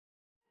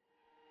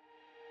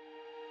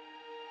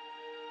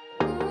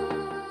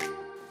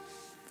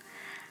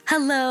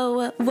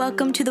Hello,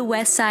 welcome to the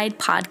West Side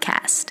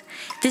Podcast.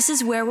 This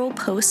is where we'll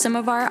post some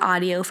of our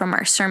audio from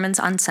our sermons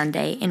on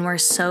Sunday, and we're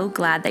so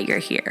glad that you're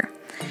here.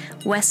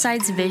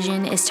 Westside's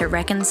vision is to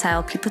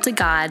reconcile people to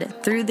God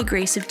through the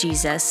grace of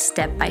Jesus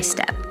step by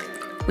step.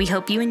 We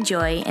hope you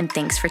enjoy, and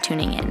thanks for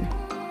tuning in.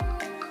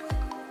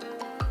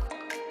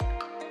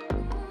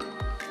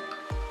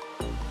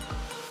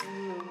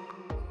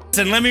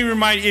 And let me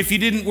remind you, if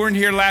you weren't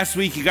here last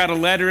week, you got a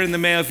letter in the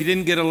mail. If you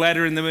didn't get a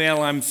letter in the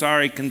mail, I'm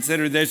sorry.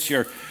 Consider this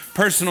your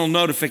personal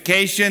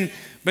notification.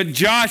 But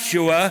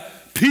Joshua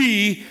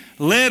P.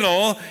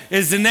 Little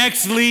is the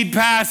next lead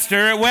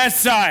pastor at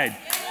Westside.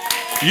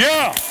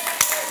 Yeah.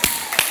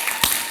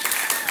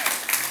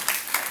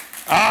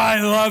 I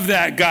love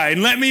that guy.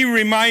 And let me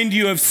remind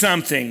you of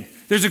something.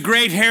 There's a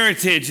great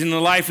heritage in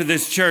the life of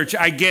this church.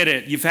 I get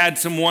it. You've had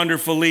some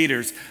wonderful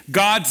leaders.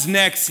 God's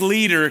next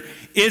leader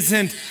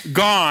isn't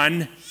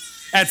gone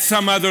at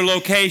some other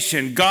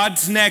location.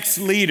 God's next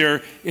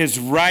leader is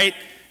right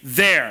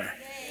there.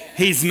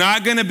 He's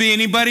not going to be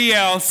anybody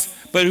else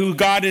but who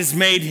God has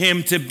made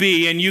him to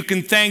be. And you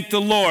can thank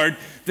the Lord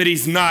that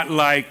he's not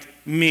like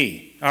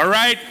me. All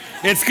right?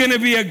 It's going to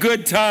be a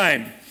good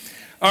time.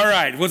 All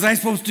right. Was I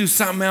supposed to do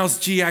something else?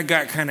 Gee, I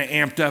got kind of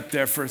amped up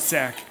there for a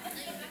sec.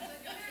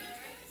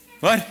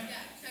 What?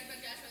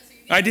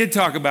 I did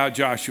talk about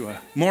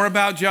Joshua. More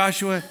about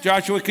Joshua?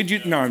 Joshua, could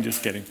you? No, I'm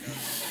just kidding.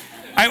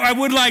 I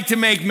would like to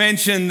make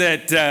mention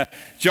that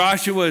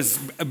Joshua's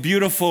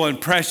beautiful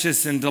and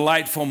precious and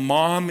delightful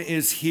mom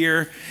is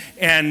here.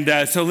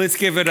 And so let's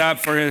give it up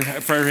for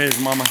his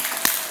mama.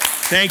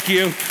 Thank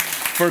you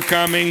for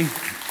coming.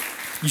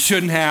 You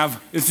shouldn't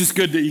have. It's just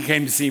good that you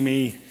came to see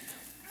me.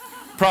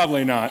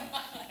 Probably not.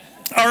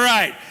 All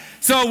right.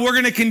 So we're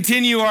going to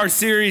continue our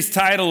series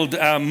titled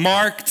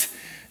Marked.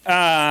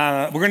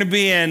 We're going to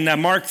be in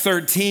Mark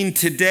 13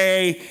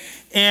 today,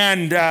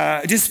 and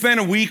just spent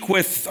a week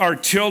with our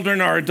children,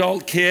 our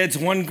adult kids,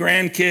 one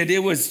grandkid. It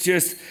was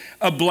just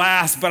a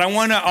blast, but I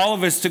want all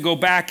of us to go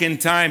back in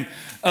time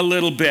a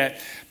little bit,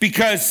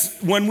 because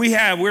when we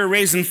were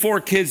raising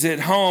 4 kids at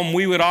home,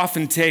 we would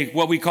often take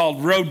what we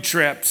called road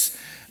trips.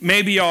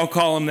 Maybe y'all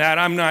call them that,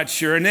 I'm not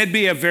sure, and it'd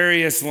be of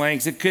various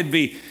lengths. It could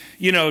be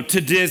to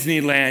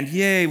Disneyland.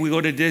 Yay, we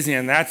go to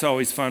Disneyland. That's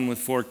always fun with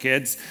 4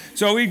 kids.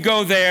 So we'd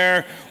go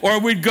there, or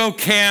we'd go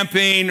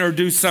camping or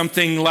do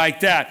something like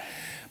that.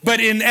 But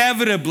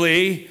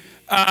inevitably,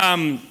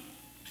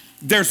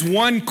 there's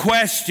one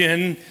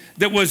question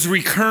that was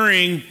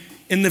recurring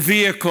in the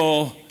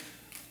vehicle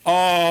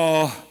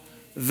all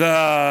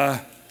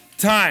the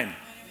time.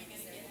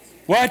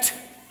 What?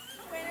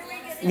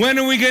 When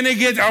are we going to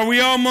get? Are we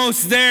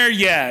almost there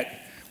yet?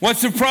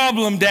 What's the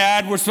problem,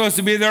 Dad? We're supposed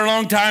to be there a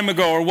long time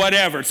ago or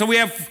whatever. So we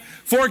have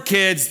 4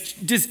 kids,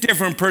 just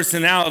different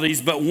personalities,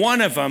 but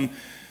one of them,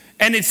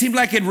 and it seemed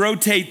like it'd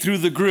rotate through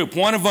the group.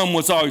 One of them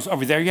was always, are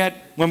we there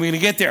yet? When are we going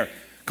to get there?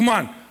 Come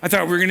on. I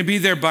thought we were going to be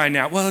there by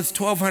now. Well, it's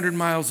 1,200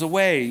 miles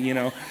away,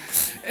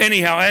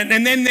 Anyhow,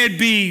 and then there'd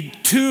be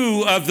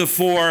 2 of the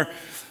 4,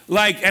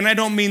 and I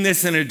don't mean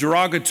this in a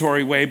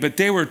derogatory way, but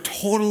they were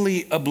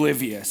totally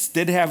oblivious.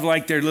 They'd have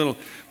their little,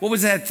 what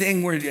was that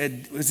thing where,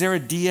 was there a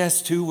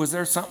DS2? Was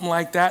there something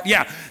like that?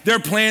 Yeah, they're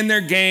playing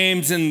their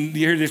games and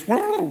you hear this,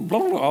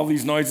 all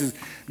these noises,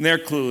 and they're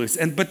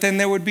clueless. But then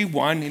there would be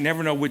one, you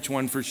never know which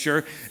one for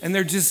sure, and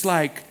they're just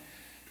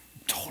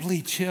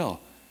totally chill.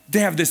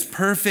 They have this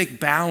perfect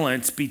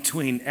balance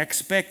between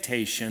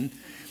expectation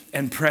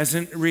and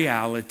present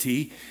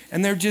reality,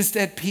 and they're just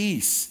at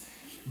peace.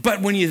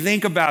 But when you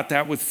think about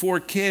that, with 4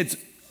 kids,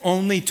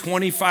 only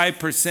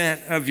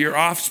 25% of your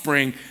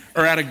offspring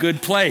are at a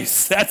good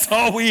place. That's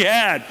all we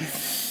had.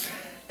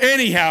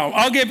 Anyhow,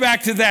 I'll get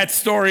back to that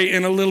story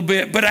in a little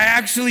bit, but I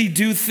actually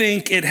do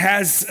think it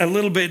has a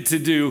little bit to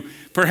do,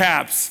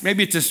 perhaps,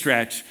 maybe it's a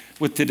stretch,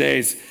 with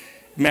today's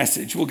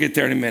message. We'll get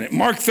there in a minute.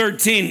 Mark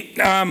 13,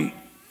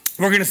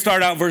 we're going to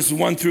start out verses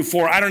 1 through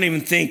 4. I don't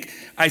even think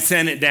I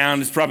sent it down.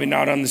 It's probably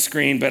not on the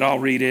screen, but I'll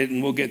read it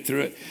and we'll get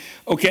through it.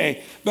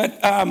 Okay, but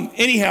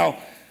anyhow,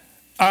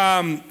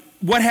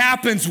 what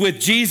happens with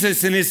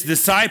Jesus and his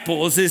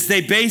disciples is they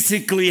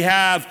basically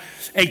have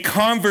a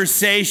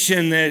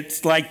conversation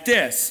that's like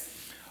this.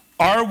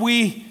 Are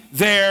we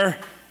there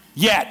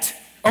yet?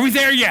 Are we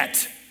there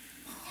yet?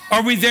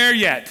 Are we there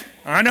yet?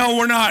 I know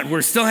we're not.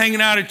 We're still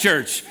hanging out at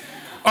church.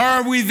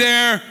 Are we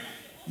there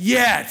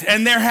yet?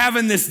 And they're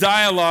having this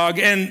dialogue,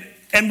 and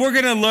we're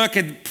going to look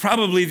at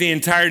probably the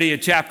entirety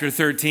of chapter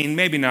 13.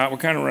 Maybe not. We're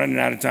kind of running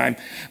out of time.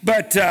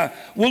 But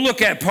we'll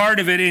look at part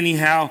of it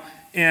anyhow.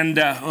 And,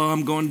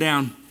 I'm going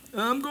down.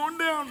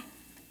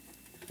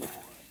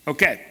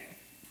 Okay.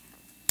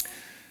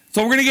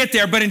 So we're going to get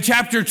there. But in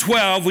chapter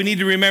 12, we need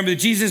to remember that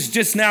Jesus is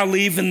just now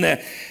leaving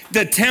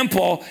the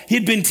temple.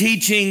 He'd been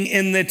teaching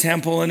in the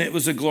temple, and it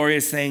was a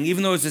glorious thing.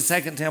 Even though it was the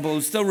second temple, it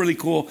was still really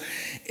cool.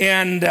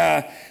 And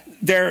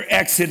they're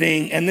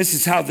exiting, and this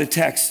is how the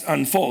text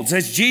unfolds.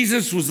 As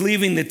Jesus was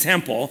leaving the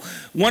temple,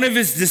 one of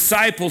his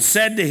disciples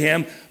said to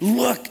him,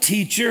 "Look,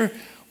 teacher,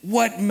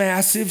 what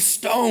massive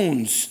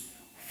stones,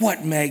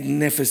 what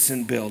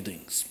magnificent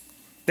buildings."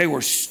 They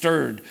were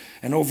stirred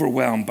and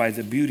overwhelmed by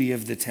the beauty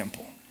of the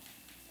temple.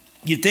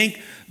 You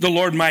think the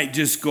Lord might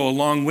just go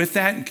along with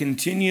that and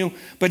continue,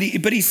 but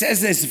he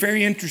says this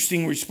very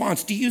interesting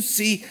response. Do you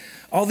see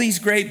all these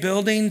great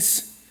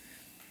buildings?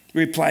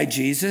 Replied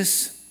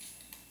Jesus.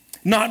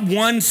 Not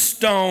one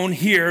stone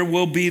here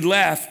will be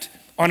left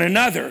on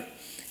another.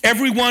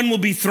 Everyone will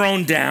be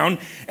thrown down.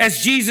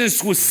 As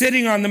Jesus was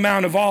sitting on the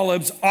Mount of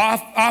Olives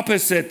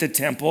opposite the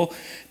temple,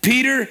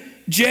 Peter,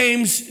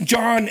 James,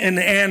 John, and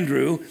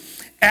Andrew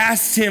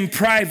asked him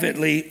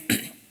privately,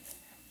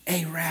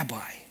 "Hey,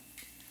 Rabbi,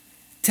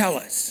 tell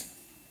us,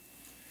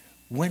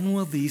 when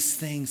will these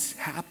things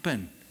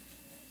happen?"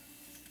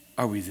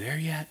 Are we there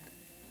yet?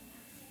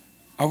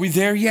 Are we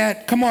there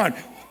yet? Come on.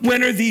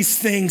 When are these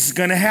things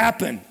going to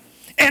happen?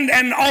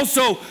 And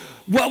also,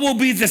 what will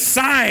be the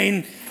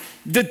sign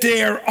that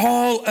they are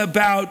all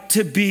about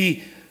to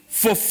be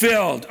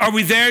fulfilled? Are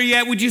we there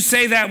yet? Would you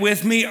say that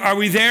with me? Are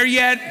we there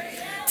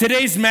yet?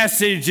 Today's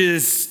message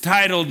is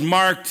titled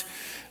Marked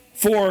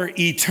for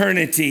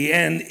Eternity,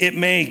 and it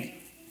may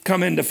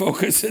come into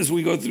focus as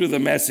we go through the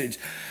message.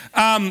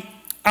 I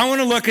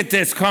want to look at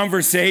this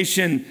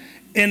conversation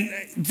in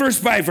verse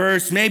by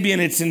verse, maybe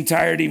in its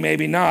entirety,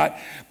 maybe not,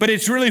 but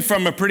it's really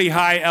from a pretty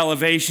high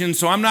elevation,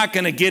 so I'm not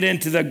going to get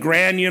into the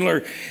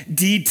granular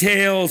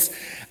details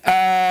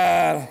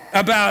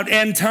about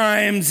end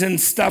times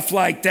and stuff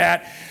like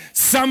that.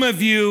 Some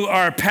of you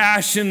are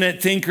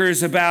passionate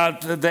thinkers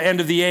about the end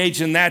of the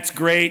age, and that's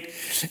great,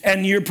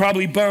 and you're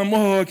probably bummed,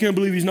 I can't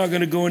believe he's not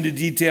going to go into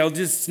detail.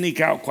 Just sneak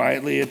out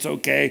quietly, it's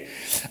okay.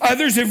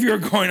 Others of you are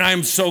going,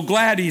 I'm so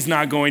glad he's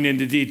not going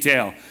into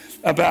detail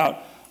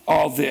about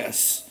all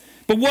this.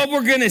 But what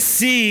we're going to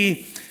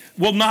see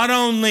will not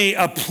only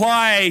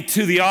apply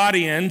to the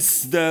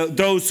audience,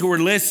 those who are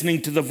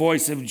listening to the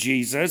voice of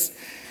Jesus,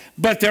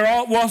 but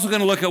we're also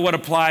going to look at what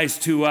applies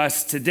to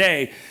us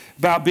today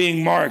about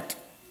being marked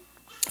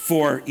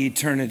for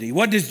eternity.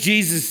 What does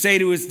Jesus say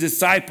to his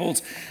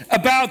disciples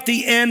about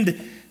the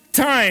end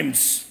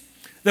times?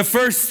 The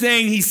first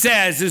thing he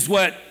says is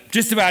what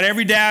just about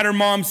every dad or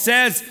mom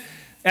says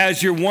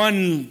as you're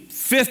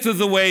 1/5 of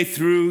the way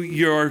through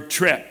your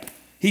trip.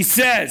 He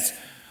says,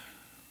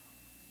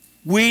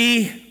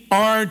 we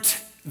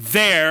aren't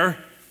there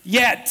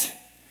yet.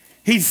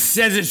 He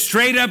says it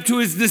straight up to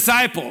his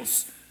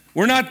disciples.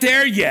 We're not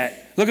there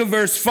yet. Look at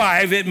verse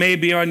 5. It may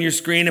be on your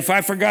screen. If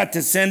I forgot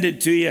to send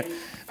it to you,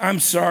 I'm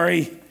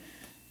sorry.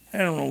 I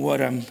don't know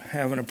what I'm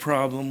having a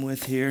problem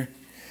with here.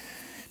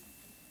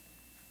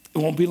 It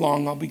won't be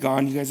long. I'll be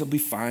gone. You guys will be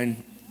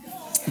fine.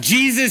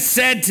 Jesus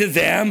said to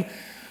them,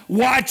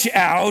 watch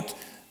out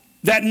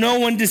that no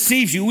one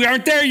deceives you. We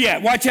aren't there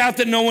yet. Watch out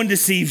that no one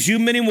deceives you.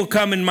 Many will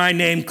come in my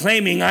name,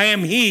 claiming I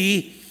am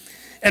he,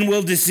 and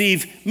will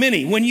deceive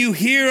many. When you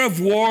hear of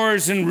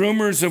wars and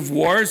rumors of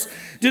wars,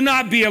 do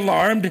not be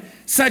alarmed.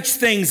 Such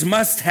things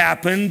must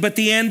happen, but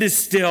the end is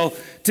still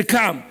to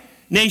come.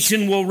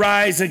 Nation will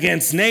rise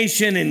against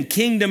nation, and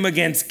kingdom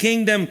against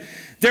kingdom.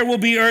 There will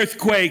be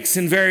earthquakes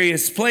in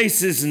various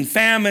places and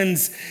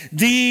famines.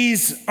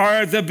 These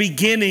are the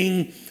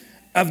beginning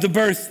of the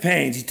birth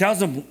pains. He tells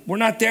them, we're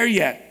not there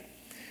yet.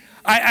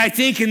 I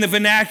think in the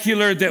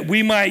vernacular that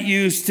we might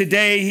use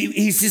today,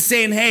 he's just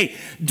saying, hey,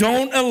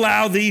 don't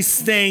allow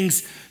these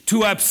things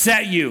to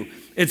upset you.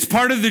 It's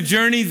part of the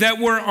journey that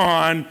we're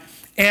on,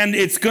 and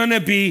it's going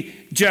to be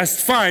just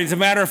fine. As a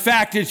matter of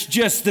fact, it's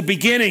just the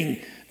beginning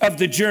of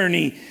the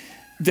journey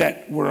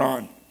that we're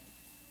on.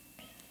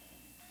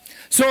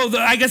 So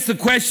I guess the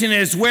question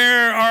is,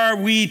 where are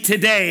we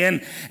today?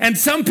 And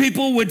some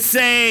people would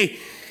say,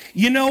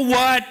 you know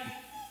what?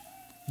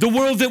 The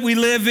world that we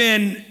live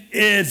in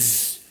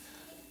is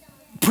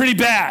pretty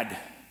bad.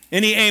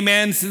 Any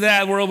amens to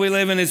that? The world we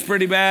live in is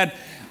pretty bad.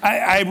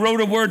 I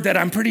wrote a word that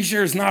I'm pretty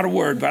sure is not a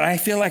word, but I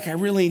feel like I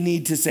really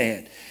need to say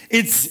it.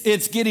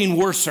 It's getting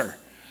worser.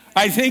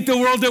 I think the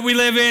world that we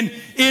live in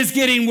is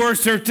getting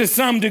worser to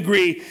some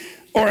degree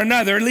or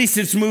another. At least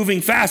it's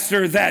moving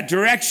faster that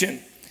direction.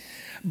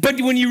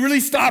 But when you really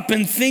stop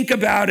and think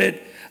about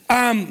it,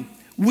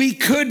 we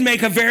could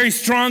make a very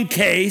strong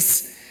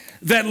case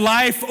that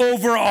life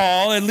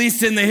overall, at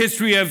least in the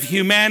history of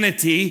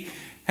humanity,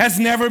 has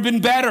never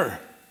been better.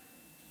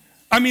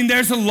 I mean,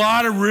 there's a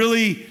lot of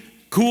really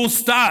cool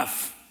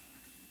stuff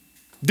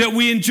that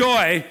we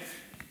enjoy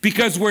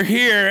because we're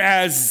here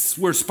as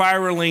we're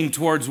spiraling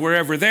towards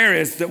wherever there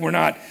is that we're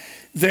not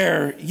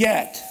there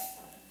yet.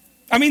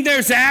 I mean,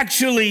 there's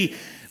actually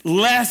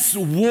less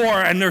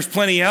war, and there's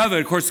plenty of it.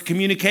 Of course,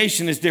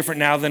 communication is different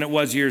now than it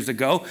was years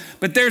ago,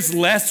 but there's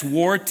less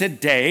war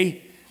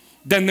today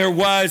than there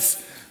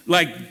was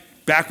like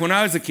back when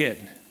I was a kid,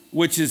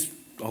 which is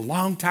a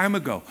long time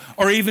ago,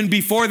 or even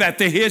before that,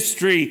 the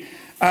history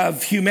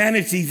of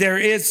humanity, there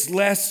is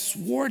less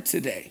war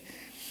today.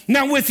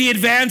 Now, with the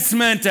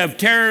advancement of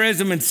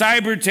terrorism and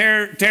cyber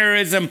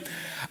terrorism,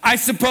 I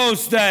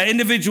suppose the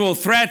individual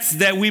threats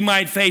that we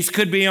might face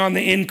could be on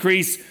the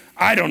increase.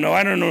 I don't know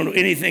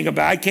anything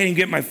about it. I can't even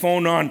get my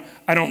phone on.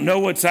 I don't know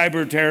what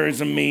cyber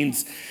terrorism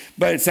means,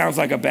 but it sounds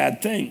like a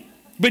bad thing.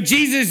 But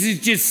Jesus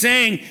is just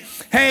saying,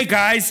 hey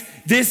guys,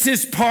 this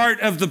is part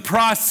of the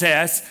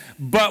process,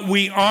 but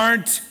we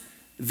aren't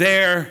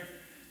there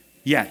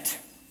yet.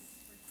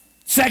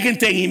 Second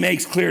thing he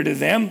makes clear to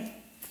them,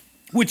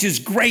 which is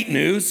great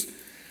news,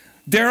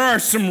 there are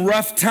some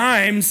rough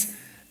times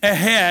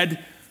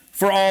ahead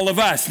for all of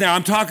us. Now,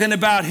 I'm talking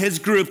about his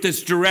group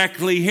that's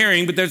directly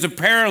hearing, but there's a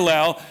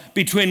parallel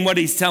between what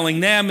he's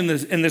telling them and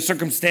the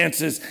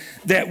circumstances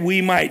that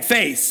we might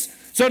face.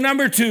 So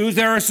number 2,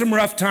 there are some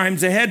rough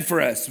times ahead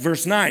for us.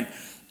 Verse 9,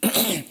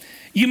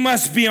 you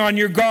must be on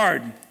your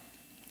guard.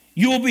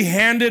 You will be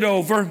handed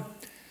over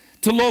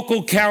to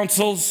local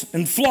councils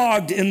and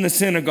flogged in the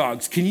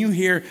synagogues. Can you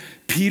hear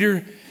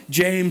Peter,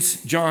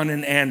 James, John,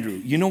 and Andrew?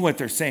 You know what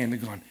they're saying? They're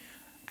going,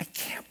 I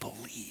can't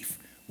believe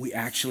we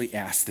actually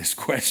asked this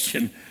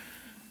question,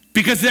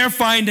 because they're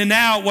finding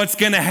out what's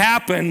going to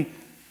happen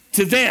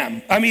to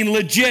them. I mean,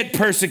 legit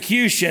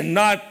persecution,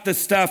 not the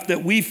stuff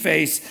that we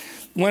face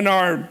when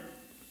our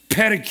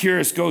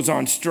pedicurist goes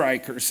on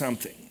strike or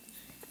something.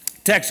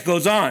 Text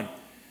goes on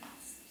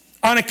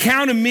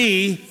account of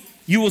me,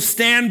 you will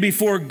stand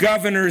before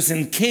governors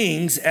and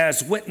kings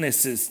as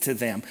witnesses to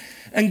them.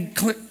 And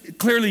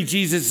clearly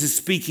Jesus is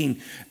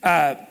speaking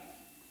to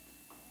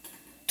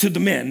the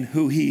men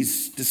who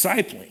he's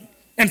discipling.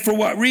 And for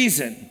what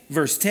reason?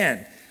 Verse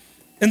 10.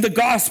 And the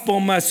gospel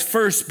must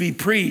first be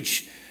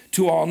preached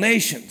to all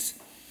nations.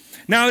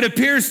 Now it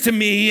appears to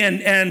me,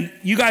 and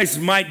you guys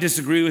might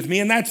disagree with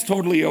me, and that's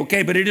totally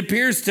okay, but it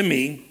appears to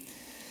me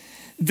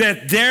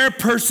that their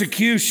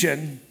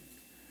persecution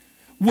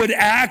would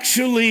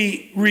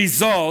actually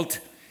result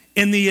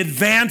in the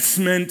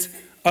advancement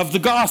of the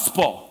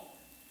gospel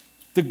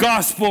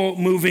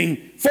moving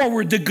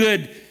forward, the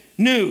good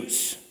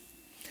news.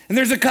 And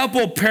there's a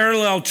couple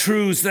parallel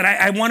truths that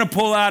I want to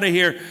pull out of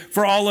here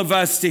for all of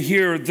us to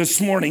hear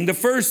this morning. The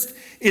first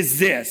is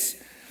this: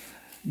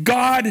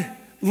 God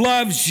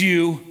loves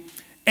you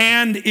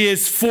and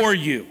is for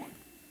you.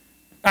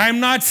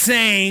 I'm not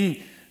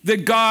saying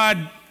that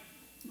God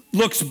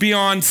looks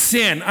beyond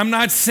sin. I'm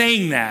not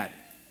saying that.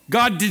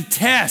 God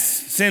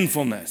detests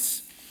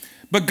sinfulness,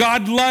 but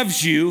God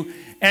loves you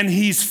and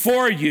he's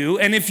for you.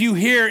 And if you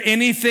hear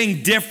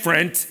anything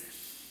different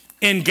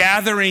in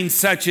gatherings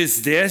such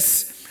as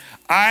this,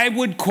 I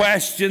would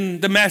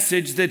question the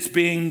message that's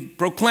being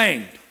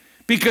proclaimed,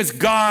 because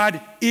God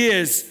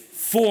is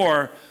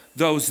for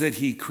those that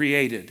he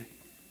created.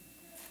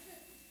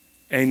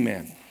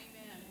 Amen.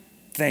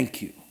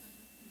 Thank you.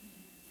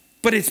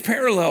 But its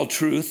parallel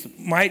truth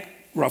might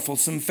ruffle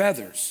some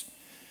feathers.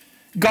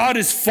 God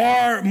is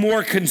far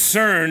more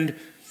concerned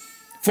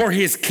for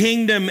his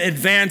kingdom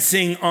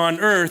advancing on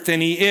earth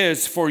than he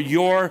is for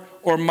your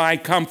or my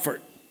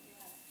comfort.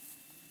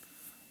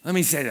 Let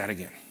me say that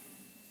again,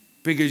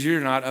 because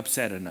you're not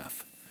upset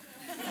enough.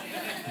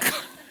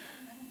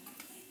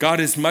 God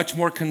is much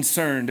more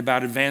concerned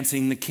about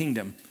advancing the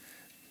kingdom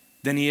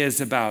than he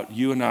is about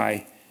you and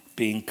I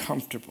being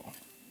comfortable.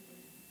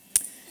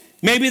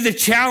 Maybe the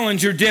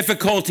challenge or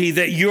difficulty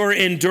that you're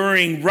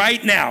enduring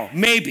right now,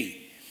 maybe,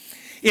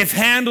 if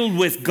handled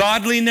with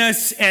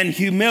godliness and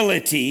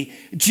humility,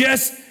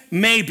 just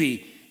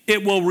maybe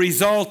it will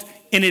result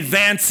in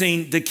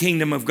advancing the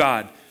kingdom of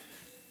God.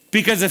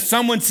 Because if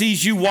someone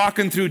sees you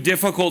walking through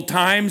difficult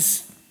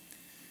times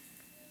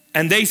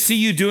and they see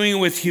you doing it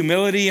with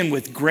humility and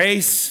with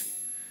grace,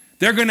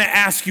 they're going to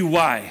ask you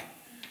why.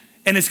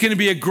 And it's going to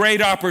be a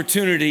great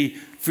opportunity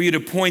for you to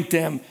point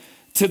them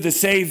to the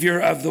Savior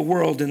of the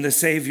world and the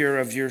Savior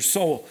of your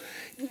soul.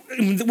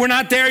 We're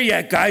not there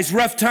yet, guys.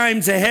 Rough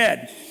times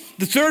ahead.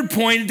 The third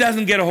point, it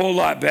doesn't get a whole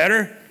lot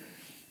better.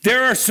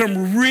 There are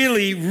some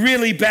really,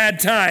 really bad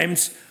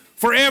times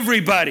for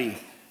everybody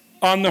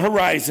on the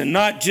horizon.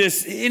 Not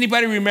just,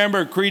 anybody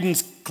remember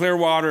Creedence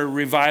Clearwater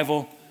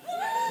Revival?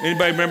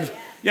 Anybody remember?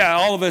 Yeah,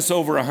 all of us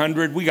over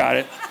 100, we got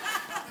it.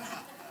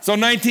 So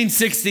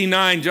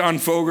 1969, John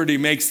Fogerty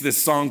makes this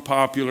song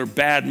popular,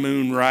 Bad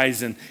Moon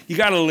Rising. You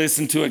got to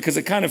listen to it because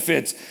it kind of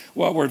fits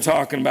what we're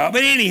talking about.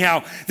 But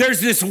anyhow,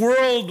 there's this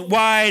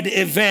worldwide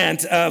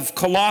event of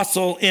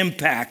colossal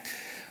impact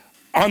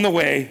on the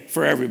way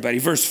for everybody.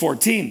 Verse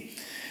 14,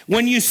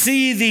 when you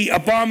see the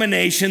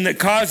abomination that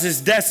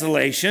causes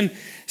desolation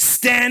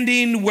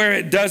standing where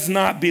it does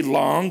not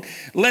belong,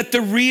 let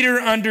the reader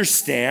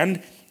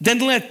understand. Then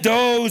let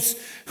those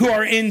who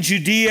are in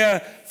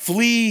Judea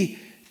flee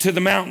to the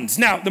mountains.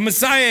 Now, the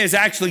Messiah is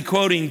actually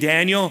quoting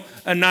Daniel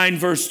 9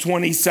 verse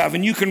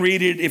 27. You can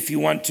read it if you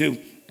want to,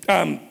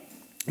 but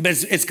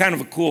it's kind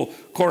of a cool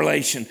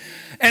correlation.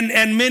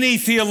 And many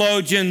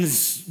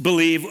theologians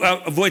believe,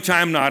 of which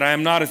I am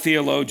not a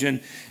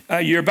theologian.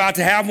 You're about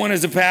to have one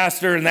as a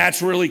pastor, and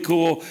that's really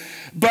cool.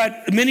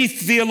 But many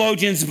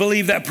theologians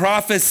believe that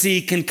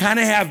prophecy can kind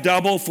of have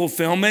double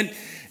fulfillment.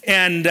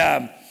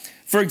 And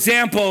for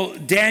example,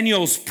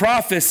 Daniel's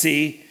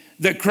prophecy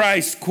that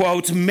Christ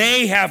quotes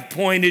may have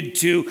pointed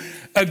to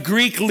a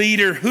Greek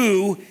leader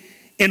who,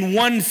 in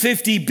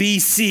 150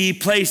 BC,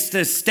 placed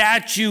a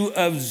statue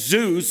of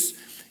Zeus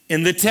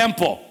in the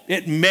temple.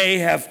 It may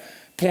have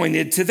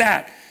pointed to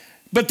that.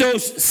 But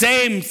those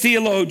same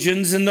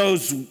theologians and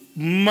those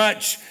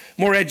much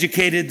more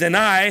educated than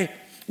I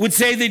would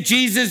say that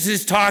Jesus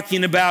is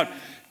talking about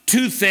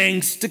two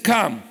things to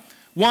come.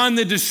 One,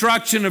 the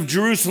destruction of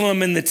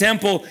Jerusalem and the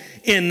temple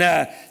in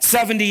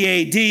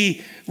 70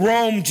 AD.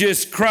 Rome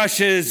just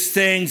crushes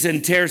things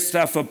and tears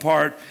stuff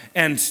apart,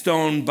 and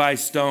stone by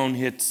stone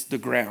hits the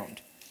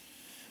ground.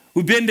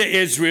 We've been to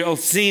Israel,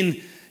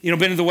 seen, been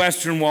to the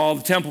Western Wall,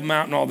 the Temple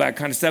Mount, and all that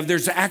kind of stuff.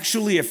 There's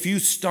actually a few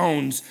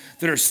stones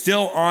that are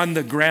still on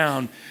the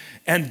ground,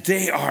 and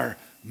they are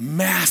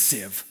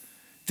massive.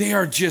 They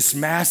are just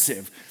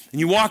massive. And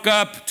you walk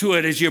up to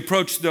it as you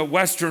approach the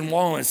Western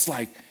Wall, and it's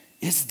like,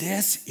 is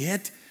this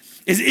it?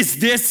 Is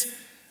this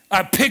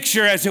a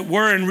picture, as it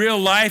were, in real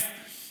life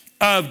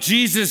of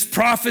Jesus'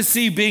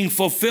 prophecy being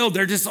fulfilled?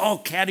 They're just all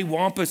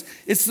cattywampus.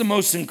 It's the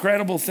most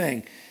incredible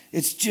thing.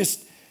 It's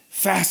just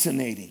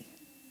fascinating.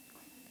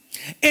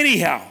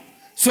 Anyhow,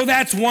 so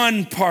that's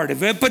one part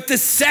of it. But the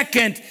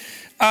second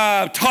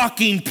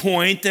talking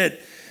point that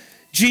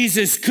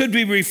Jesus could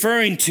be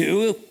referring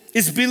to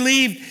is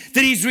believed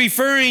that he's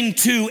referring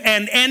to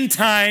an end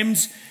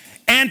times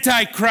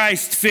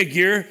Antichrist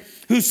figure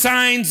who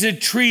signs a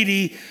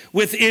treaty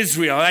with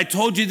Israel. I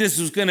told you this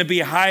was going to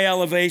be a high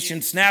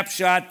elevation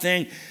snapshot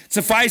thing.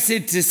 Suffice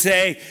it to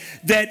say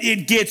that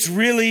it gets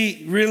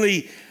really,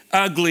 really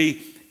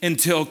ugly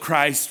until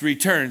Christ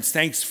returns.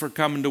 Thanks for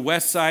coming to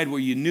Westside, where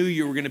you knew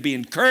you were going to be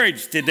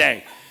encouraged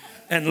today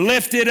and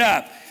lifted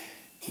up.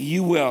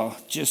 You will.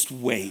 Just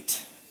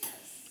wait.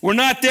 We're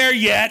not there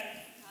yet.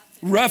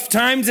 Rough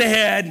times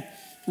ahead.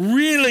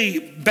 Really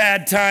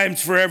bad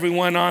times for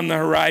everyone on the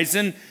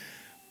horizon.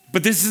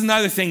 But this is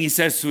another thing he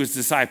says to his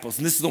disciples,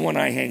 and this is the one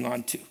I hang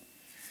on to.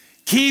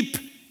 Keep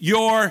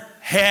your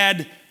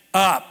head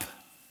up.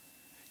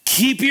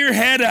 Keep your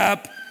head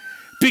up,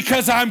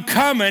 because I'm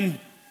coming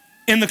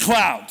in the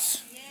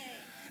clouds.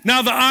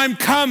 Now, the I'm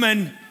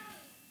coming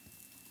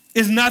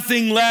is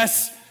nothing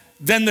less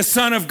than the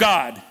Son of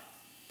God.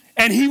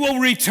 And he will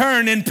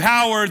return in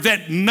power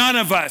that none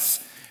of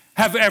us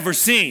have ever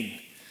seen.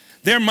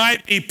 There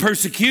might be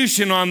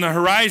persecution on the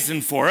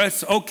horizon for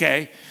us.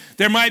 Okay.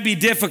 There might be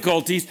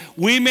difficulties.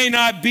 We may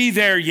not be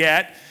there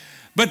yet,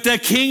 but the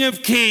King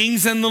of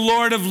Kings and the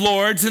Lord of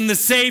Lords and the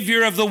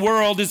Savior of the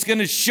world is going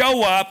to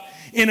show up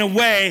in a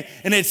way,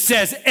 and it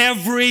says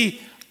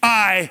every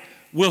eye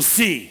will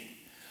see.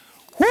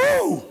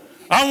 Whoo!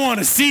 I want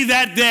to see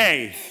that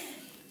day.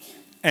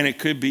 And it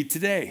could be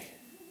today.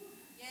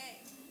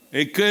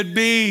 It could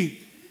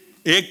be.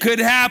 It could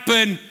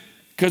happen,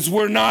 because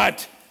we're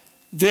not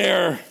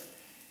there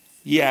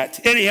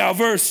yet. Anyhow,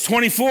 verse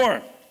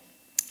 24.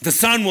 The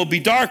sun will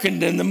be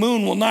darkened and the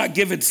moon will not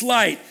give its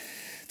light.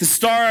 The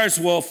stars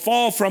will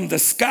fall from the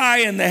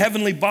sky and the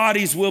heavenly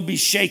bodies will be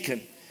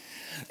shaken.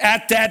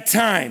 At that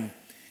time,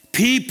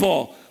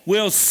 people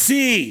will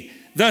see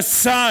the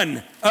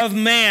Son of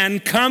Man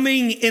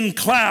coming in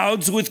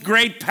clouds with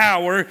great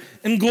power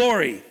and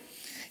glory.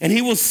 And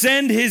he will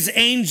send his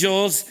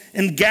angels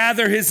and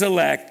gather his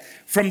elect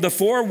from the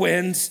four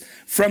winds,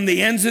 from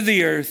the ends of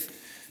the earth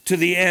to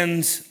the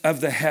ends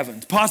of the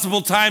heavens.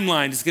 Possible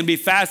timeline. It's going to be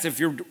fast. If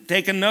you're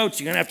taking notes,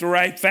 you're going to have to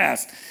write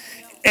fast.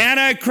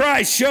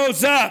 Antichrist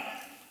shows up.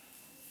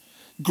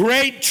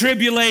 Great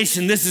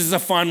tribulation. This is a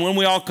fun one.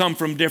 We all come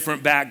from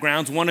different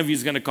backgrounds. One of you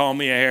is going to call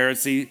me a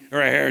heresy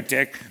or a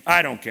heretic.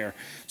 I don't care.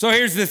 So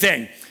here's the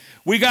thing.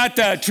 We got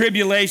the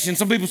tribulation.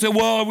 Some people say,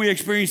 well, are we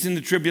experiencing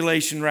the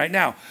tribulation right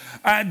now?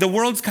 The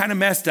world's kind of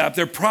messed up.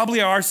 There probably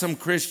are some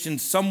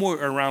Christians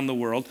somewhere around the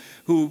world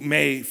who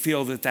may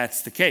feel that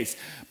that's the case.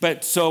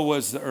 But so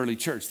was the early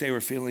church. They were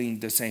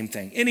feeling the same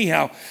thing.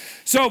 Anyhow,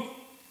 so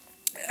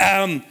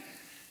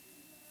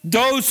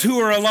those who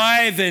are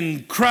alive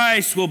in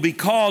Christ will be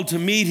called to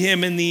meet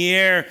him in the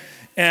air,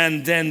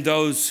 and then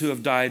those who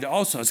have died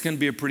also. It's going to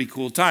be a pretty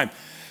cool time.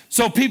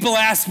 So people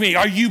ask me,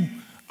 are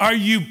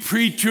you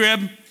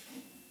pre-trib?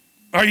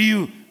 Are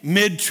you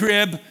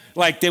mid-trib?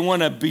 Like they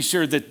want to be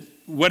sure that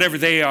whatever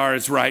they are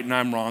is right and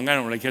I'm wrong. I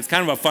don't really care. It's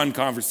kind of a fun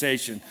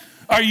conversation.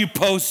 Are you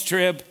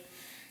post-trib?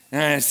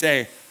 And I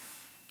say,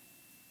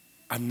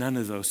 I'm none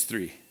of those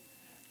three.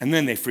 And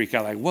then they freak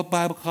out like, what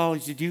Bible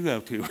college did you go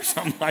to? Or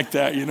something like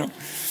that,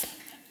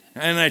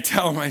 And I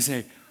tell them, I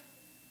say,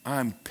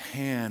 I'm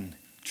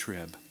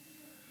pan-trib.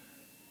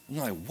 And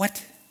they're like,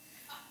 what?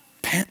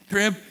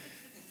 Pan-trib?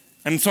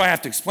 And so I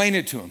have to explain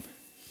it to them.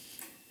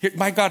 Here,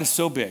 my God is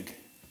so big.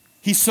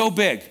 He's so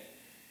big.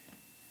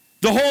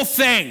 The whole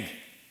thing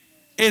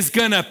is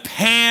going to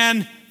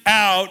pan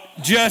out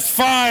just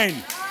fine,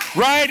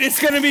 right? It's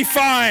going to be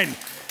fine.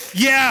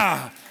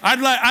 Yeah,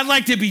 I'd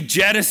like to be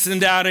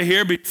jettisoned out of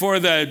here before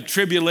the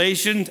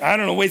tribulation. I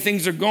don't know the way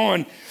things are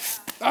going.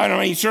 I don't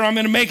know, sure I'm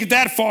going to make it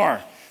that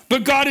far.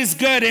 But God is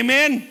good,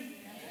 amen?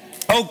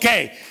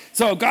 Okay,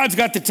 so God's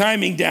got the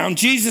timing down.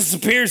 Jesus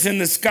appears in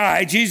the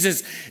sky.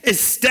 Jesus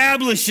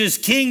establishes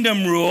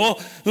kingdom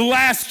rule, the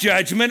last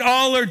judgment.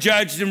 All are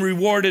judged and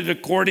rewarded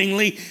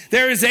accordingly.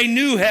 There is a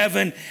new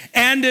heaven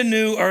and a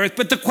new earth.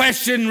 But the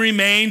question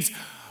remains,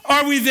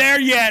 are we there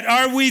yet?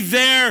 Are we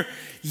there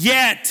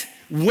yet?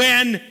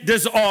 when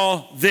does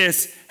all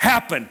this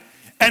happen?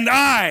 And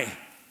I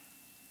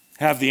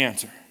have the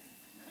answer.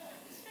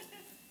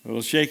 A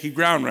little shaky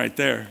ground right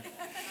there.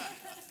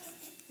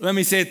 Let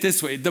me say it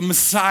this way. The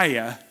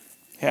Messiah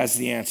has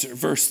the answer.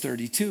 Verse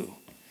 32.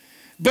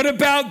 But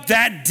about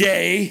that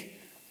day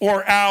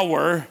or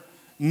hour,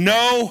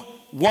 no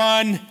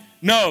one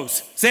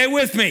knows. Say it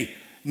with me.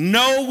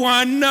 No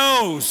one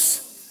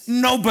knows.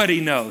 Nobody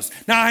knows.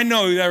 Now, I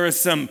know there are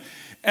some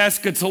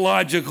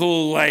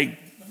eschatological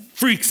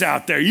freaks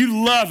out there.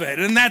 You love it,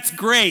 and that's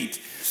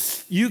great.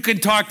 You can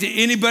talk to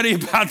anybody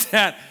about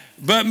that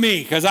but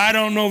me, because I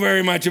don't know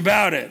very much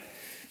about it.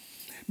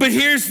 But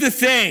here's the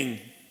thing.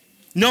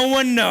 No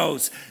one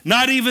knows,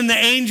 not even the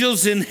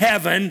angels in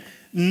heaven,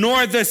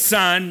 nor the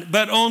Son,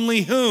 but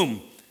only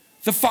whom?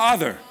 The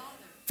Father.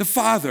 The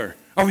Father.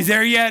 Are we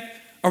there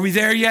yet? Are we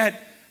there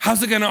yet?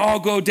 How's it going to all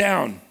go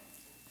down?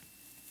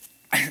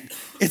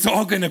 It's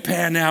all going to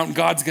pan out and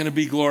God's going to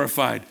be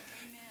glorified.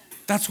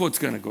 That's what's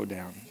going to go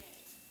down.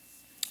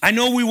 I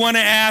know we want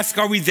to ask,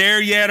 are we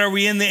there yet? Are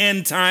we in the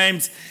end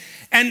times?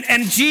 And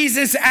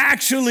Jesus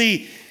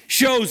actually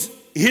shows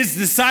his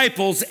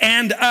disciples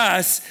and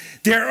us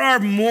there are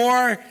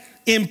more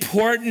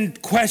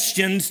important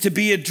questions to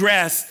be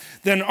addressed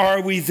than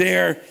are we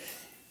there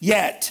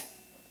yet.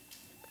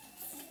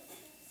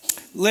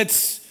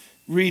 Let's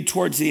read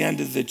towards the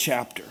end of the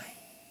chapter.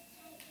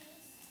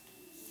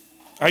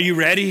 Are you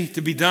ready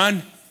to be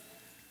done?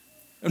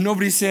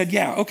 Nobody said,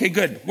 yeah, okay,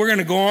 good. We're going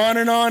to go on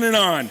and on and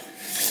on.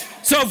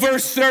 So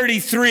verse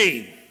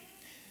 33,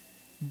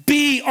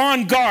 be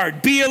on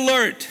guard, be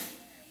alert.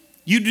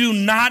 You do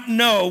not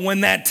know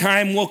when that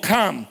time will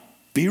come.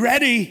 Be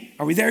ready.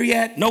 Are we there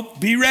yet? Nope.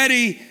 Be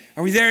ready.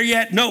 Are we there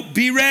yet? Nope.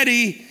 Be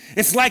ready.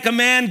 It's like a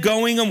man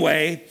going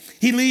away.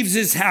 He leaves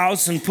his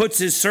house and puts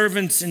his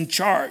servants in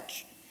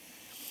charge,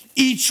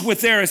 each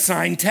with their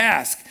assigned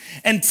task,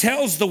 and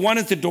tells the one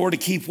at the door to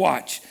keep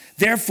watch.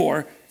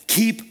 Therefore,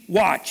 keep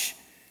watch,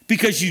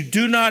 because you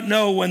do not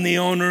know when the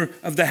owner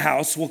of the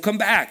house will come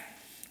back,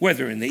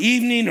 whether in the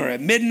evening or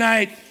at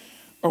midnight,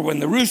 or when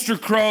the rooster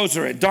crows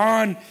or at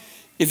dawn.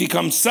 If he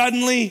comes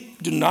suddenly,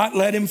 do not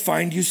let him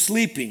find you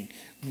sleeping.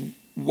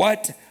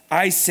 What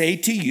I say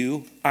to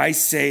you, I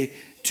say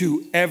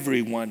to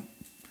everyone.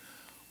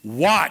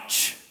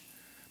 Watch.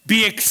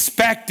 Be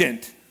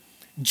expectant.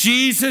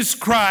 Jesus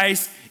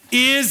Christ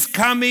is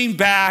coming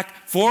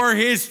back for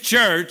his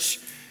church.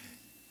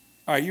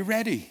 Are you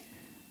ready?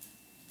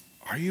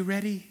 Are you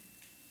ready?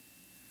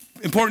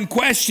 Important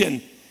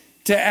question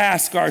to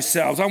ask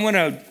ourselves.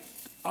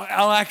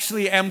 I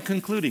actually am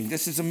concluding.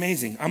 This is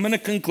amazing. I'm going to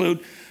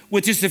conclude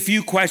with just a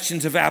few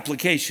questions of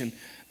application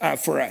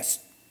for us.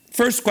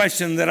 First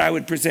question that I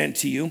would present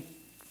to you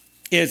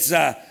is,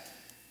 I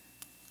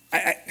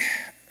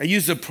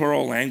use the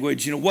plural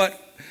language.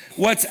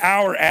 What's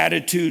our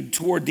attitude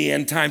toward the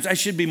end times? I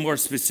should be more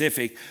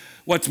specific.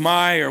 What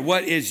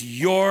is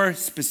your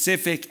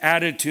specific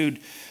attitude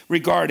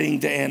regarding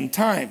the end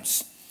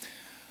times?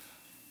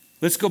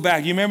 Let's go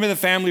back. You remember the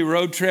family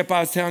road trip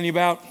I was telling you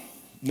about?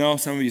 No,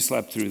 some of you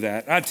slept through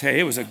that. I tell you,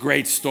 it was a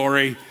great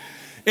story.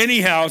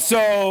 Anyhow,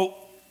 so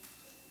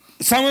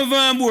some of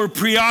them were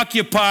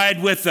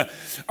preoccupied with,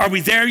 are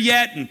we there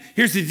yet? And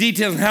here's the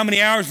details and how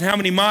many hours and how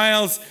many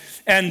miles.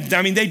 And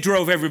they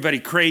drove everybody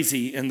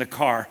crazy in the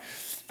car.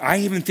 I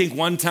even think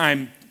one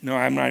time, no,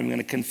 I'm not even going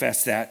to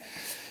confess that.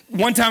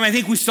 One time, I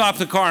think we stopped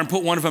the car and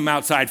put one of them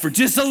outside for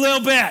just a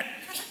little bit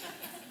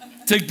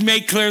to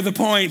make clear the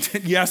point.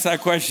 You ask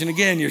that question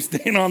again, you're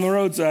staying on the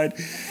roadside.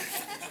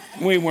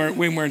 We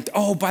weren't.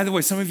 Oh, by the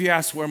way, some of you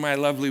asked where my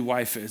lovely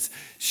wife is.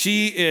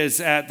 She is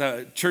at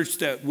the church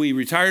that we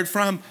retired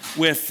from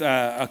with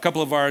a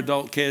couple of our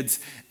adult kids.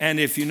 And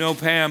if you know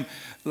Pam,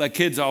 the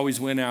kids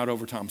always win out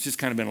over Tom. It's just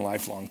kind of been a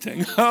lifelong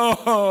thing.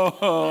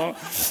 Oh,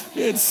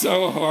 it's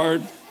so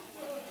hard.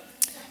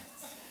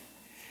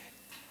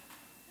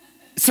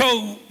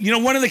 So,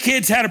 one of the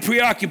kids had a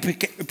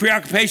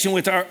preoccupation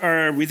with,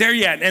 are we there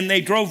yet? And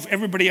they drove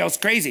everybody else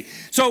crazy.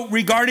 So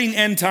regarding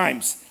end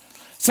times,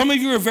 some of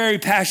you are very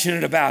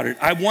passionate about it.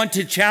 I want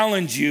to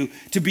challenge you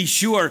to be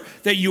sure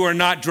that you are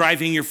not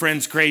driving your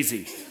friends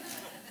crazy.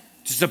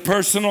 Just a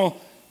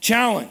personal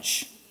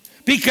challenge.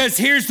 Because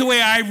here's the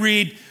way I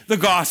read the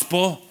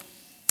gospel,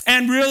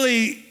 and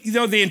really,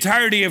 the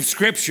entirety of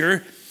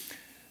Scripture,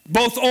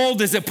 both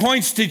old as it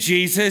points to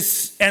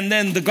Jesus, and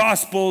then the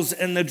Gospels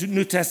and the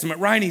New Testament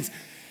writings.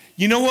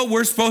 You know what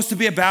we're supposed to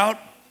be about?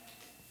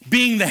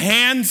 Being the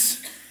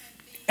hands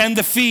and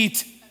the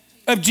feet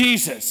of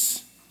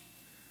Jesus.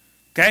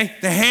 Okay?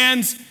 The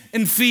hands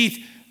and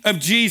feet of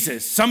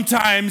Jesus.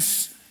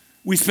 Sometimes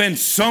we spend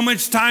so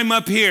much time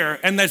up here,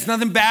 and there's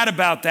nothing bad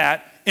about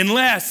that,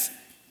 unless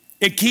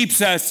it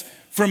keeps us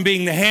from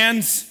being the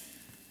hands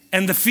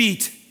and the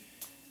feet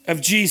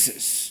of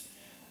Jesus.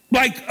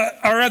 Like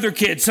our other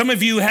kids, some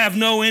of you have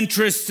no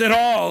interest at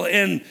all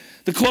in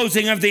the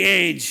closing of the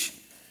age.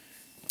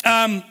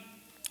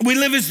 We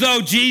live as though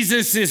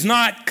Jesus is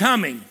not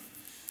coming.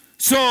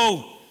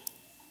 So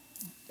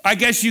I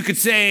guess you could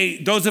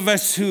say those of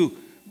us who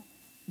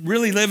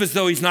really live as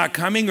though he's not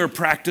coming, or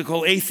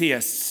practical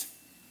atheists?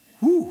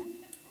 Whew,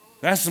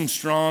 that's some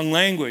strong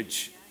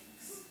language.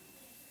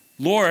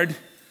 Lord,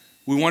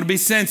 we want to be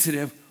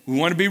sensitive. We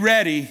want to be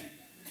ready.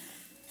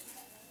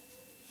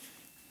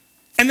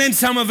 And then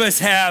some of us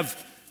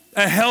have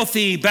a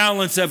healthy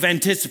balance of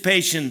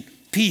anticipation,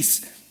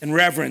 peace, and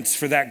reverence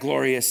for that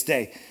glorious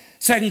day.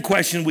 Second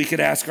question we could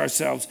ask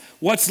ourselves,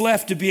 what's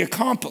left to be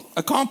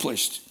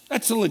accomplished?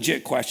 That's a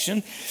legit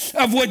question.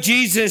 Of what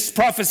Jesus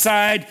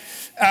prophesied,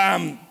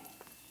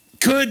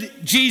 could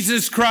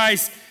Jesus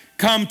Christ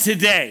come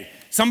today?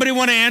 Somebody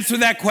want to answer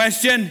that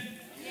question?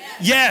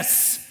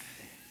 Yes.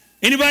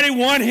 Anybody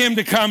want him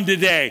to come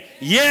today?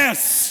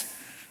 Yes.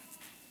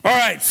 All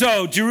right,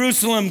 so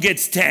Jerusalem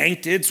gets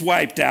tanked. It's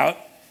wiped out.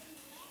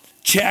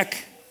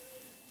 Check.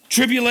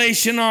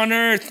 Tribulation on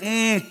earth,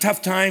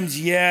 tough times,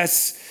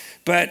 yes,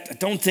 but I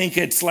don't think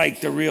it's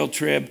like the real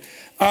trib.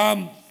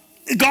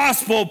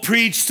 Gospel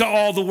preached to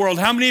all the world.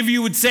 How many of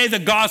you would say the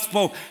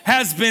gospel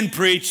has been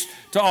preached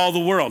to all the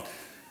world?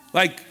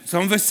 Like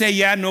some of us say,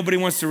 yeah, nobody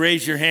wants to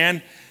raise your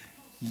hand.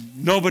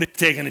 Nobody's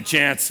taking a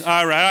chance.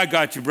 All right, I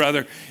got you,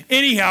 brother.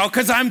 Anyhow,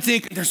 because I'm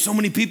thinking there's so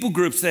many people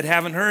groups that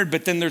haven't heard,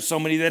 but then there's so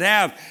many that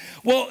have.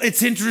 Well,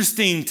 it's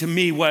interesting to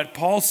me what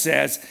Paul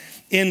says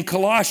in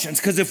Colossians,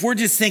 because if we're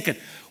just thinking,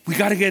 we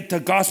got to get the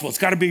gospel, it's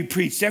got to be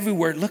preached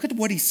everywhere. Look at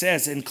what he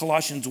says in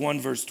Colossians 1,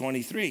 verse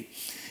 23.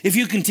 If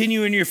you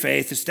continue in your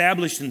faith,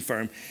 established and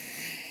firm,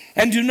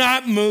 and do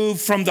not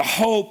move from the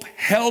hope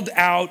held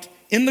out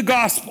in the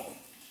gospel.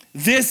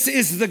 This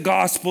is the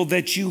gospel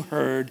that you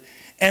heard,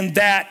 and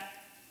that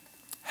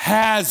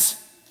has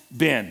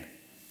been.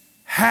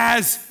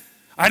 I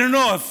don't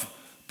know if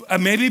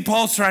maybe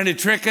Paul's trying to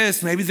trick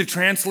us. Maybe the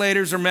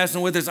translators are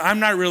messing with us. I'm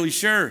not really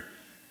sure.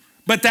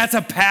 But that's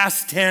a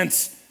past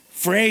tense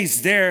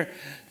phrase there.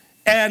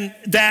 And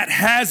that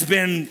has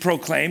been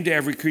proclaimed to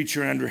every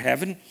creature under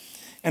heaven,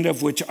 and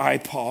of which I,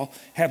 Paul,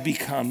 have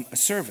become a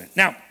servant.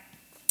 Now,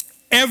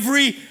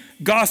 every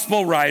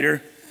gospel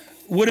writer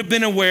would have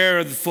been aware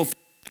of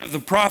the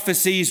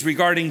prophecies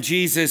regarding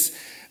Jesus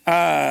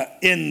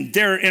in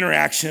their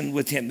interaction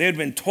with him. They had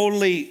been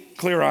totally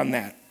clear on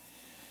that.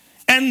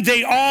 And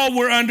they all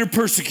were under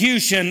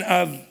persecution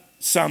of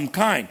some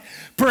kind.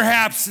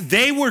 Perhaps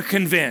they were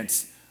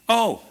convinced,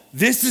 oh,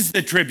 this is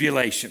the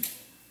tribulation.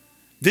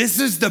 This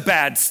is the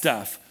bad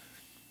stuff.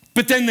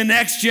 But then the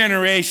next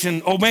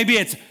generation, oh, maybe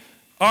it's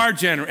our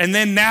generation. And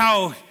then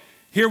now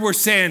here we're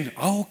saying,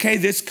 oh, okay,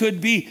 this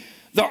could be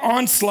the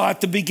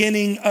onslaught, the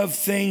beginning of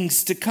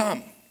things to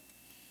come.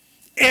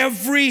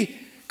 Every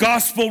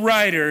gospel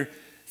writer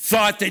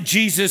thought that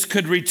Jesus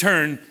could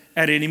return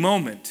at any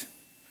moment.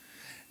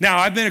 Now,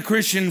 I've been a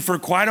Christian for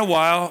quite a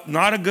while,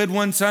 not a good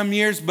one some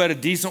years, but a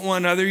decent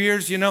one other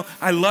years, you know.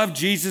 I love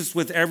Jesus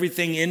with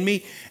everything in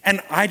me,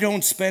 and I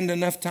don't spend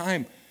enough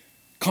time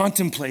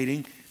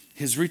contemplating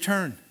his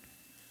return.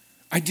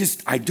 I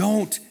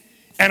don't.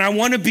 And I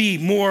want to be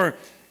more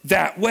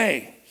that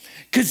way.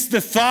 Because the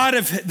thought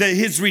of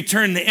his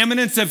return, the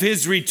imminence of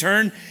his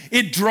return,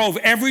 it drove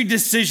every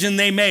decision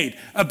they made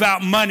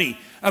about money,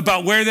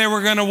 about where they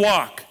were going to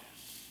walk.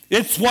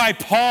 It's why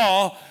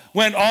Paul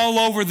went all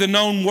over the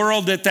known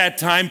world at that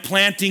time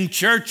planting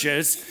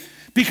churches,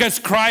 because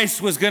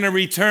Christ was going to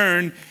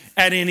return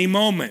at any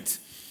moment.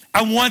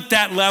 I want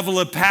that level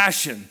of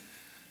passion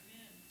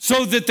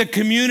so that the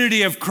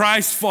community of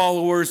Christ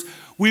followers,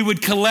 we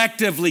would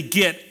collectively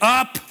get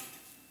up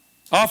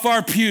off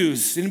our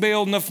pews. Anybody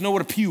old enough to know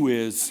what a pew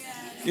is?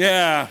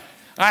 Yeah.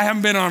 I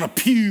haven't been on a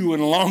pew in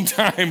a long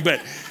time,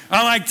 but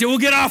we'll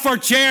get off our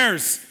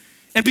chairs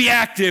and be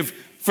active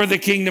for the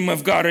kingdom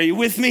of God. Are you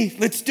with me?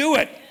 Let's do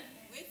it.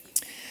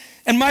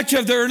 And much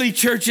of the early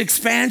church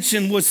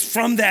expansion was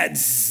from that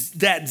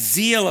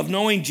zeal of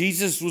knowing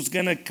Jesus was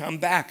going to come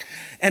back.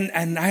 And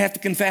I have to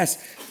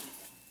confess,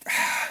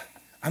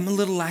 I'm a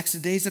little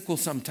lackadaisical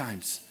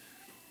sometimes.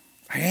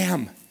 I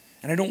am,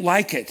 and I don't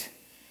like it.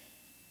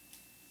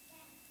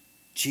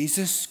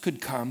 Jesus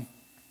could come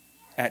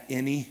at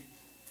any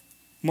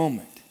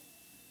moment.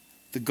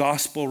 The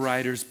gospel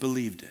writers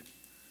believed it.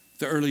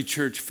 The early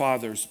church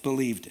fathers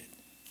believed it.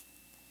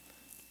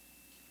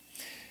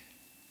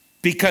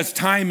 Because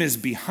time is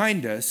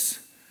behind us,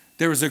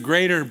 there is a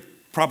greater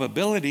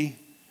probability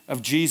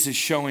of Jesus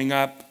showing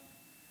up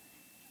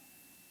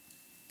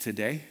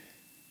today.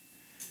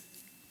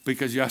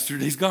 Because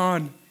yesterday's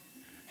gone.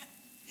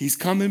 He's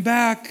coming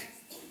back.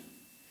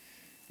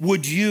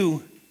 Would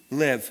you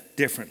live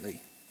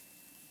differently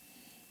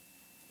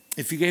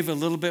if you gave a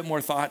little bit more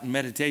thought and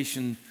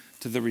meditation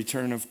to the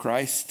return of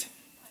Christ?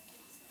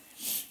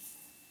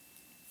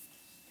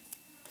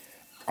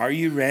 Are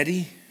you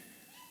ready?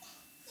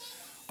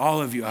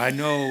 All of you, I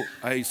know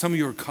some of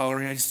you are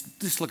coloring.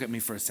 Just look at me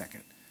for a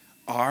second.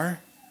 Are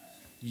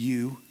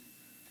you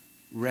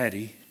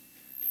ready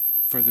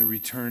for the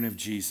return of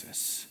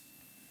Jesus?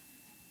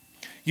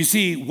 You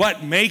see,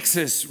 what makes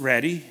us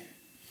ready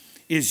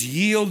is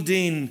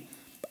yielding,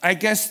 I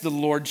guess, the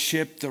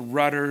lordship, the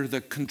rudder,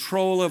 the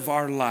control of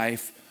our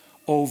life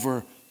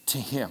over to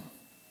him.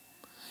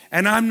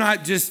 And I'm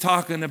not just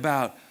talking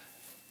about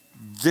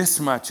this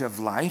much of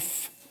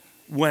life,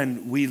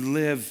 when we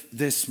live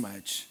this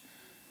much.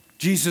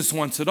 Jesus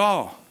wants it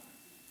all.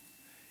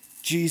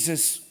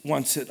 Jesus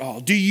wants it all.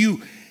 Do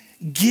you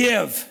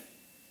give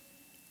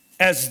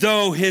as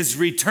though his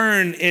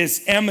return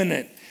is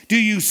imminent? Do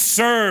you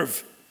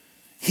serve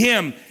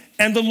him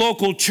and the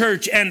local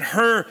church and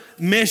her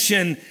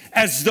mission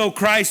as though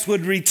Christ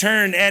would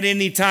return at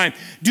any time?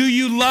 Do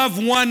you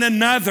love one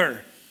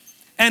another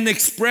and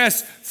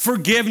express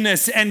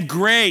forgiveness and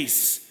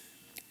grace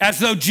as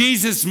though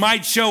Jesus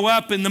might show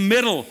up in the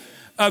middle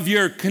of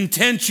your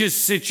contentious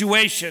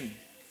situation?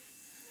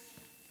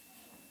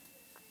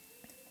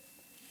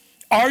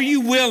 Are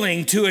you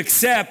willing to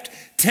accept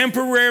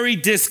temporary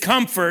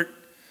discomfort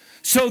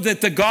so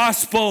that the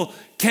gospel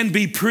can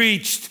be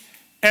preached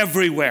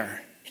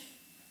everywhere?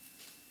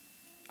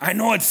 I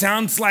know it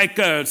sounds like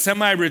a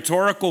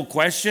semi-rhetorical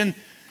question,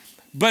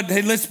 but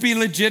hey, let's be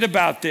legit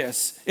about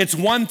this. It's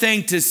one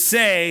thing to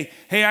say,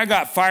 hey, I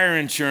got fire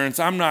insurance,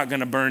 I'm not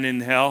going to burn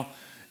in hell.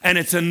 And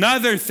it's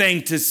another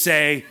thing to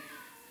say,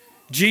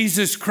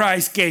 Jesus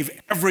Christ gave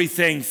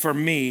everything for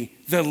me.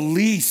 The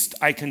least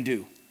I can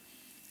do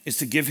is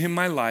to give him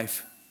my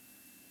life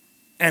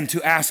and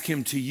to ask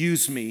him to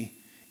use me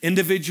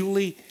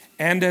individually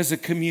and as a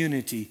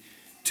community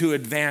to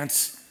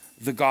advance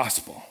the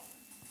gospel.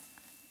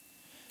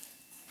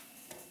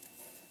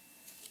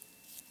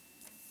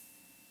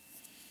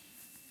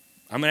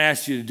 I'm going to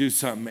ask you to do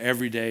something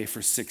every day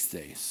for 6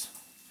 days.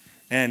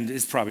 And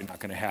it's probably not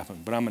going to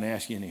happen, but I'm going to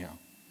ask you anyhow.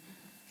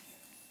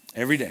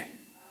 Every day,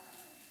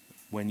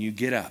 when you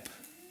get up,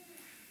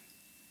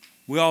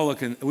 we all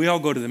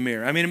go to the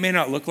mirror. I mean, it may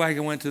not look like I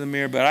went to the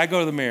mirror, but I go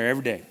to the mirror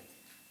every day.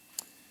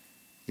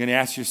 You're going to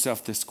ask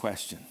yourself this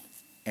question: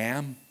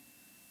 am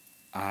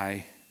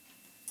I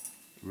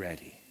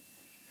ready?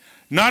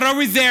 Not are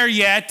we there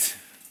yet.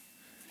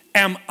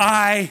 Am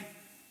I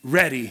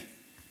ready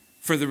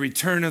for the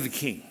return of the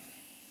King?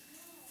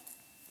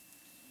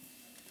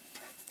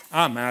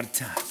 I'm out of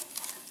time.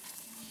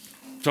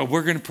 So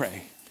we're going to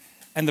pray.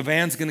 And the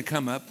band's going to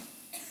come up.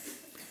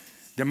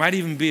 There might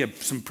even be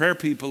some prayer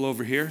people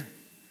over here.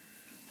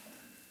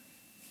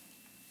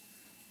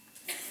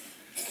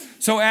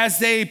 So as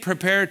they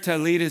prepare to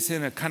lead us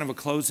in a kind of a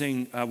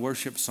closing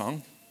worship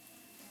song,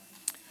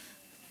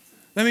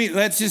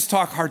 let's just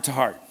talk heart to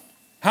heart.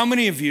 How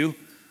many of you,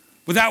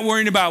 without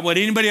worrying about what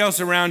anybody else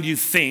around you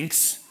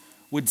thinks,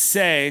 would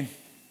say,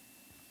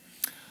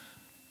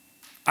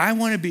 I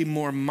want to be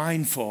more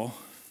mindful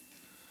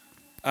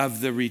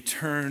of the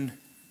return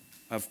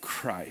of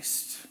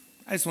Christ?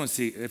 I just want to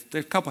see if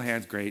there's a couple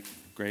hands. Great.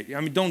 I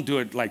mean, don't do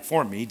it like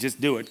for me.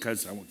 Just do it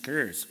because I'm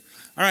curious.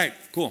 All right,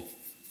 cool.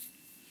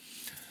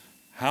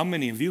 How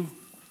many of you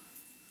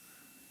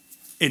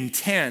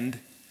intend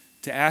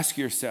to ask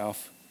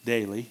yourself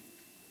daily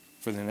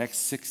for the next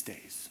 6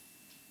 days,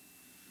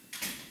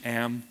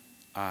 am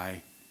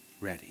I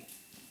ready?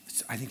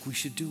 I think we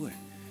should do it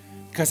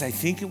because I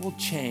think it will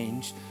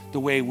change the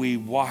way we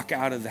walk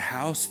out of the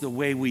house, the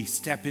way we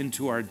step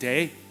into our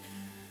day.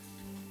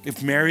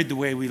 If married, the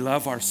way we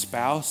love our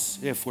spouse.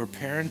 If we're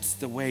parents,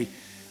 the way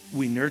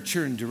we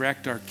nurture and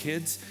direct our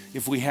kids.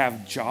 If we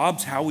have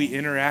jobs, how we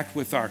interact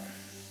with our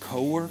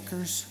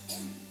coworkers.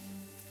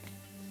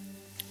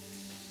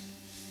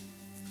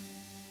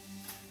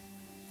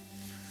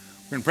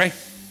 We're going to pray,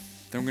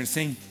 then we're going to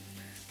sing,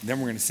 then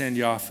we're going to send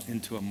you off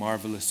into a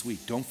marvelous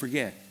week. Don't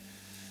forget,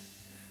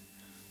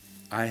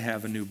 I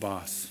have a new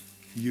boss.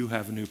 You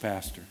have a new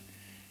pastor.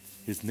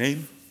 His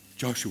name,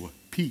 Joshua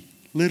P.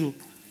 Little.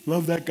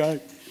 Love that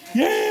guy.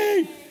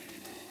 Yay!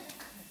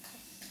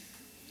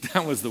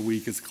 That was the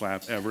weakest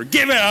clap ever.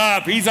 Give it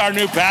up. He's our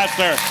new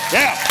pastor.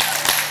 Yeah.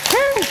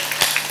 Woo!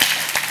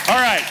 All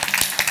right.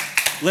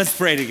 Let's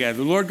pray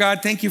together. Lord God,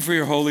 thank you for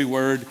your holy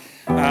word.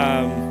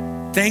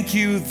 Thank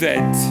you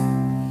that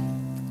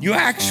you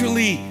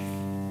actually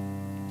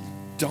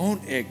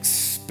don't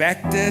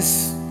expect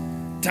us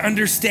to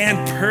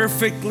understand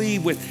perfectly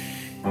with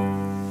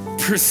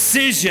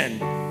precision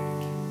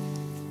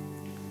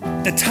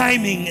the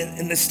timing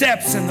and the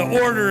steps and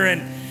the order,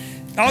 and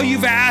all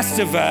you've asked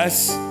of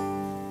us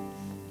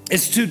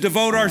is to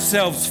devote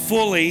ourselves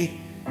fully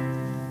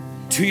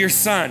to your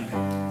Son.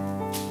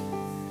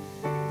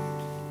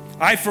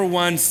 I, for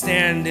one,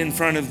 stand in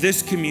front of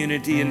this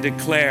community and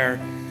declare,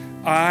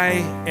 I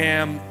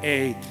am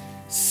a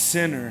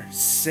sinner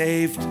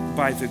saved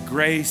by the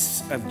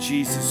grace of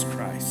Jesus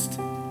Christ.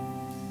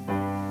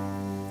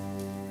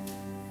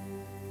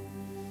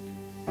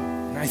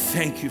 And I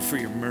thank you for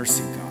your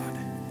mercy, God.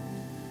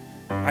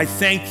 I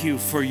thank you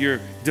for your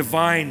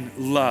divine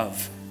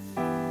love.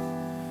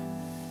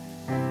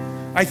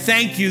 I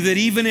thank you that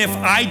even if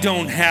I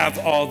don't have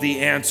all the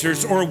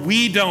answers or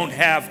we don't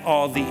have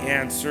all the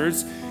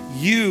answers,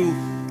 you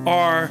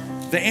are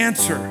the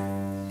answer.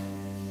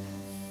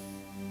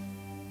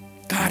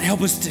 God,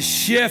 help us to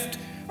shift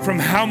from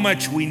how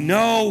much we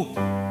know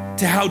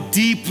to how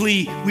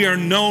deeply we are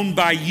known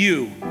by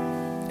you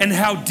and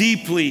how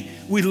deeply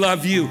we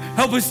love you.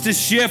 Help us to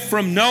shift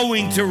from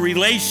knowing to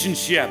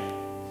relationship.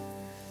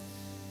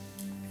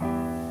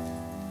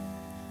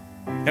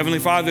 Heavenly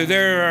Father,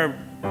 there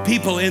are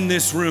people in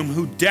this room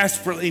who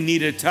desperately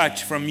need a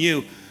touch from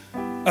you,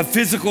 a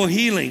physical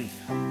healing.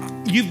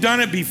 You've done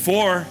it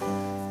before.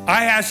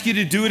 I ask you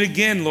to do it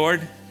again,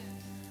 Lord.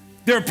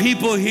 There are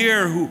people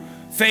here who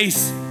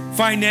face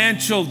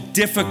financial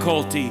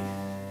difficulty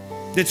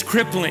that's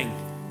crippling.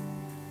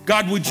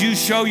 God, would you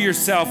show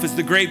yourself as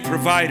the great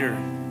provider?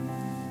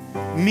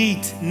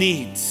 Meet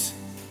needs.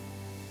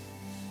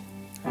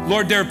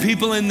 Lord, there are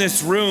people in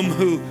this room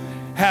who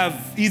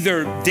have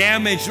either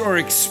damaged or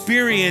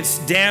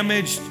experienced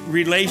damaged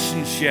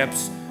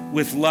relationships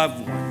with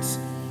loved ones.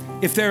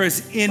 If there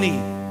is any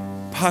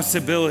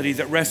possibility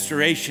that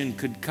restoration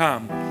could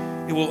come,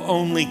 it will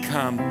only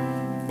come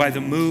by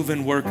the move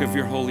and work of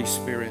your Holy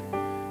Spirit.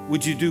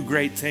 Would you do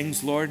great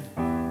things, Lord?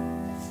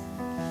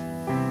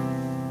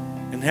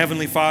 And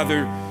Heavenly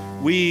Father,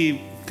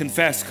 we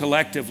confess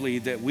collectively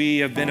that we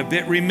have been a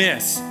bit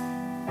remiss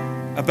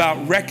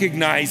about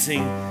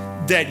recognizing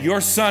that your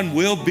Son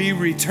will be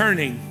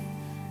returning,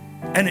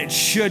 and it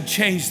should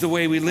change the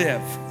way we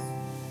live.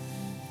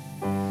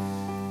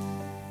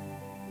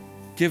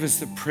 Give us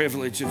the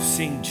privilege of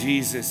seeing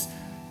Jesus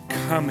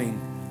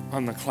coming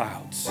on the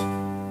clouds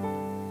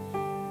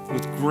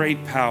with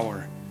great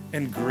power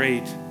and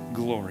great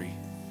glory.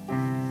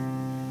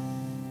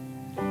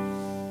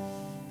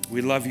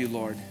 We love you,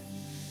 Lord.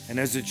 And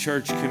as a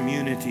church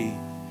community,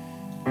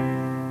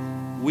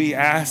 we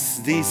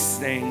ask these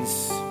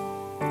things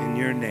in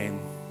your name.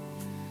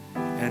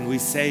 And we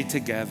say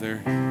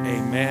together,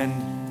 amen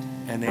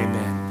and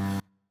amen.